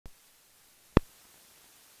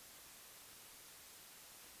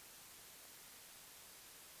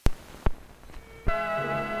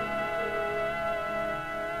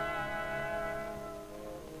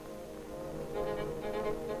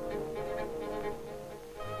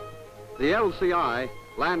The LCI,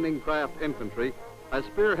 Landing Craft Infantry, has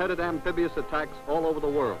spearheaded amphibious attacks all over the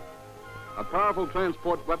world. A powerful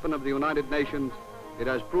transport weapon of the United Nations, it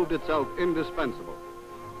has proved itself indispensable.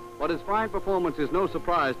 But its fine performance is no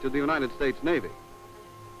surprise to the United States Navy.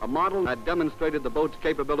 A model had demonstrated the boat's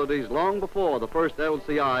capabilities long before the first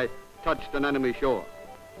LCI touched an enemy shore.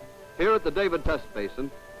 Here at the David Test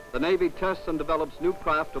Basin, the Navy tests and develops new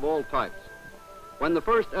craft of all types. When the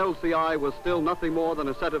first LCI was still nothing more than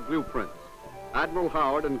a set of blueprints, Admiral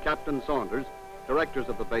Howard and Captain Saunders, directors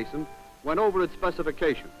of the basin, went over its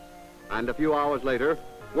specifications, and a few hours later,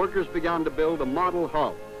 workers began to build a model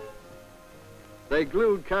hull. They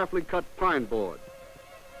glued carefully cut pine boards,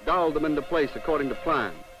 doweled them into place according to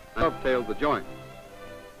plan, and dovetailed the joints.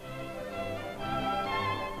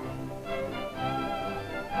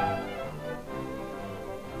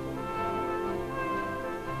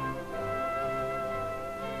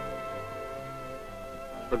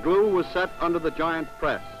 The glue was set under the giant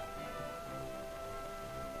press.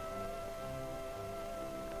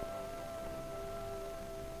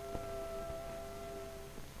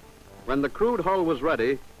 When the crude hull was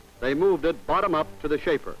ready, they moved it bottom up to the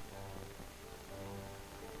shaper.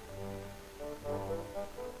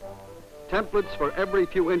 Templates for every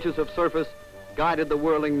few inches of surface guided the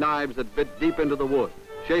whirling knives that bit deep into the wood,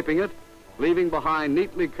 shaping it, leaving behind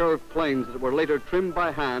neatly curved planes that were later trimmed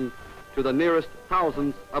by hand to the nearest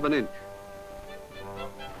thousandth of an inch.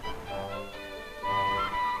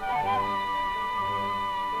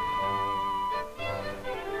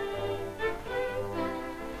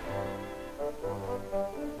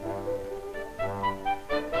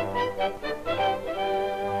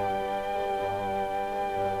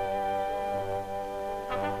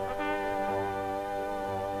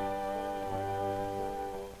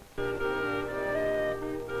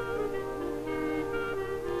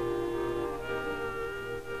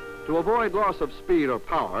 To avoid loss of speed or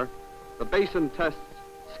power, the basin tests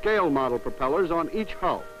scale model propellers on each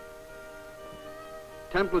hull.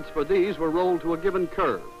 Templates for these were rolled to a given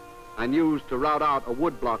curve and used to route out a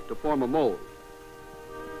wood block to form a mold.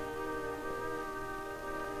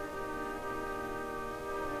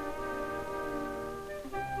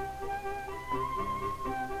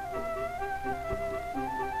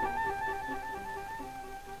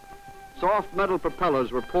 Soft metal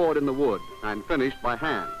propellers were poured in the wood and finished by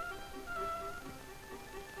hand.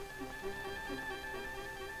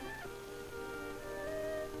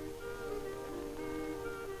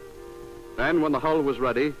 Then, when the hull was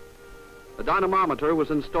ready, the dynamometer was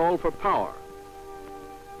installed for power.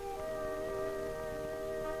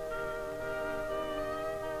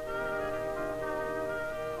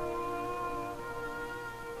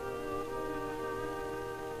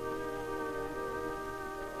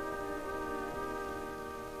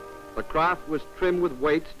 The craft was trimmed with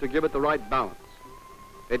weights to give it the right balance.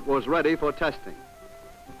 It was ready for testing.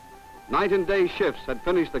 Night and day shifts had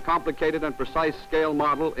finished the complicated and precise scale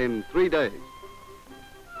model in 3 days.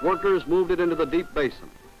 Workers moved it into the deep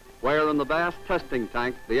basin, where in the vast testing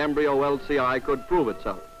tank, the embryo LCI could prove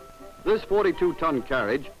itself. This 42-ton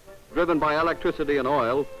carriage, driven by electricity and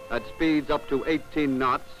oil at speeds up to 18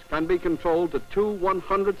 knots, can be controlled to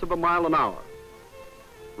 2/100ths of a mile an hour.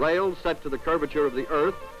 Rails set to the curvature of the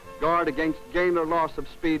earth guard against gain or loss of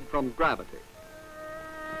speed from gravity.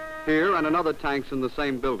 Here and in other tanks in the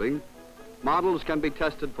same building, models can be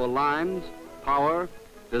tested for lines, power,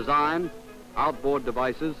 design, outboard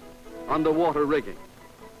devices, underwater rigging.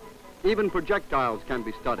 Even projectiles can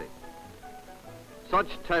be studied. Such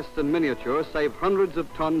tests in miniature save hundreds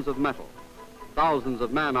of tons of metal, thousands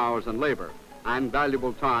of man-hours and labor, and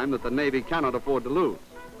valuable time that the Navy cannot afford to lose.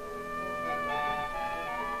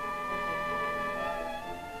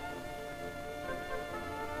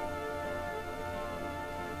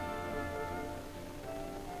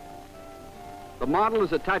 The model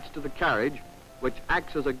is attached to the carriage, which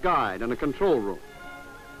acts as a guide and a control room.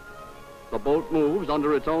 The boat moves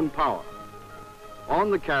under its own power. On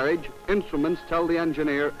the carriage, instruments tell the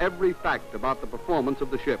engineer every fact about the performance of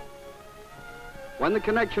the ship. When the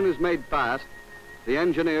connection is made fast, the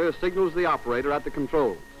engineer signals the operator at the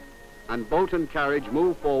controls, and boat and carriage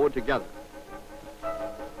move forward together.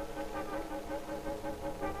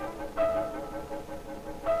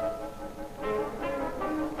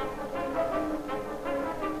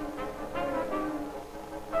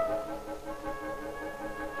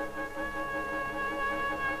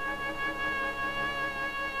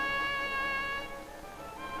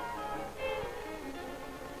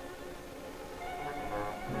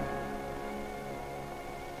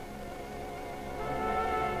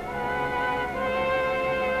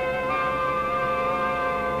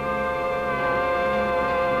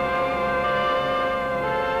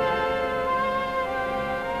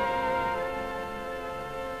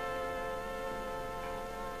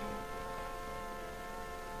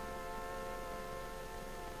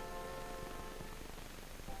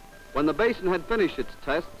 When the Basin had finished its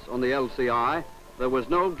tests on the LCI, there was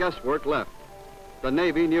no guesswork left. The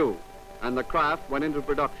Navy knew, and the craft went into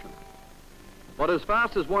production. But as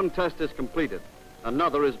fast as one test is completed,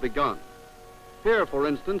 another is begun. Here, for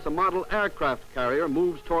instance, a model aircraft carrier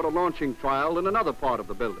moves toward a launching trial in another part of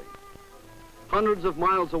the building. Hundreds of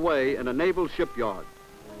miles away in a naval shipyard,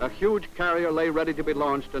 a huge carrier lay ready to be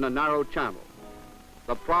launched in a narrow channel.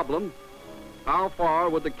 The problem, how far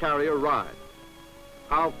would the carrier ride?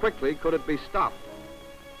 How quickly could it be stopped?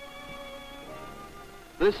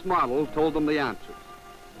 This model told them the answers.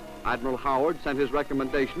 Admiral Howard sent his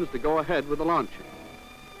recommendations to go ahead with the launching.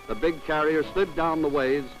 The big carrier slid down the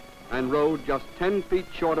ways and rode just 10 feet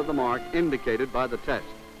short of the mark indicated by the test.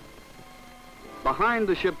 Behind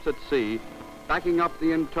the ships at sea, backing up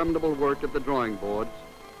the interminable work at the drawing boards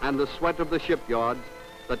and the sweat of the shipyards,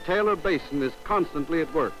 the Taylor Basin is constantly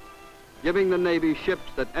at work, giving the Navy ships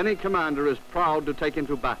that any commander is proud to take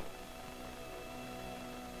into battle.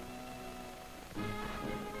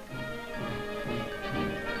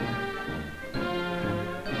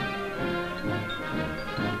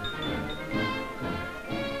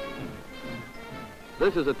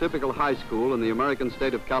 This is a typical high school in the American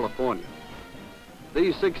state of California.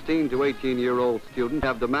 These 16 to 18-year-old students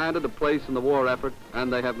have demanded a place in the war effort,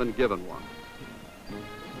 and they have been given one.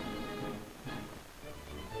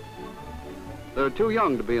 They're too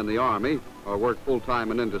young to be in the Army or work full-time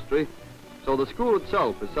in industry, so the school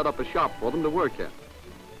itself has set up a shop for them to work in.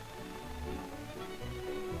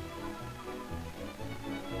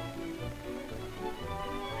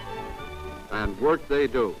 And work they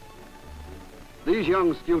do. These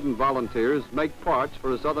young student volunteers make parts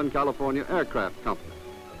for a Southern California aircraft company.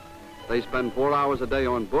 They spend 4 hours a day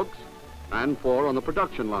on books and 4 on the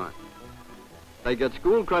production line. They get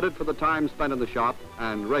school credit for the time spent in the shop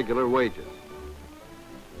and regular wages.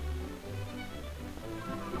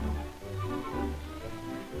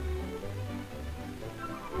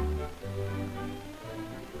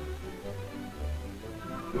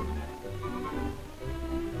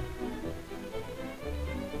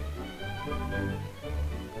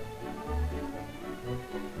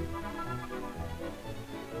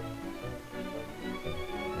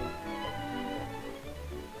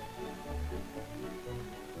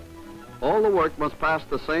 All the work must pass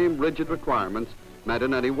the same rigid requirements met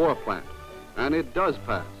in any war plant, and it does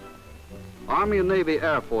pass. Army and Navy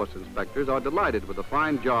Air Force inspectors are delighted with the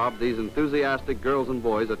fine job these enthusiastic girls and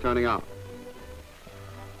boys are turning out.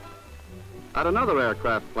 At another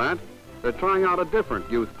aircraft plant, they're trying out a different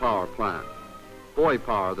youth power plant, boy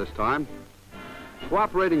power this time.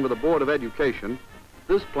 Cooperating with the Board of Education,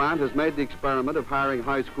 this plant has made the experiment of hiring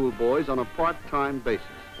high school boys on a part-time basis.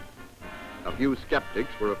 A few skeptics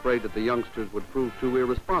were afraid that the youngsters would prove too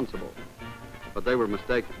irresponsible, but they were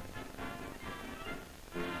mistaken.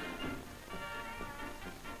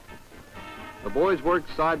 The boys work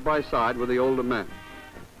side by side with the older men.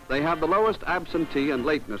 They have the lowest absentee and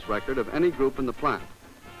lateness record of any group in the plant.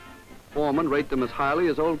 Foremen rate them as highly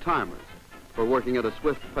as old-timers for working at a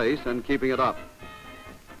swift pace and keeping it up.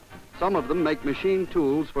 Some of them make machine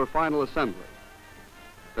tools for final assembly.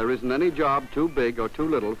 There isn't any job too big or too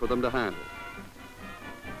little for them to handle.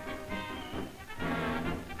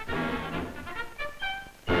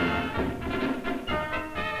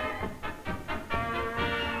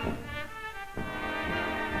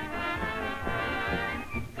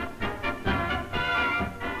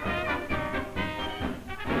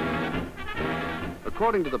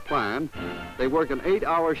 According to the plan, they work an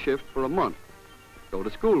 8-hour shift for a month, go to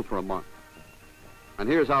school for a month. And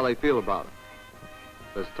here's how they feel about it.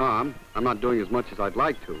 Says Tom, I'm not doing as much as I'd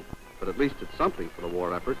like to, but at least it's something for the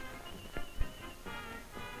war effort.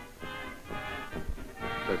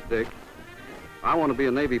 Says Dick, I want to be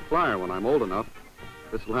a Navy flyer when I'm old enough.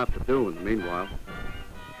 This will have to do in the meanwhile.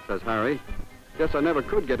 Says Harry, guess I never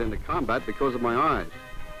could get into combat because of my eyes.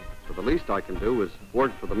 So the least I can do is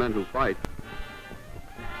work for the men who fight.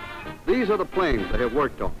 These are the planes they have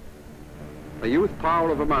worked on. The youth power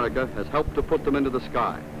of America has helped to put them into the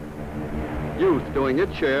sky. Youth doing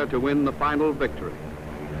its share to win the final victory.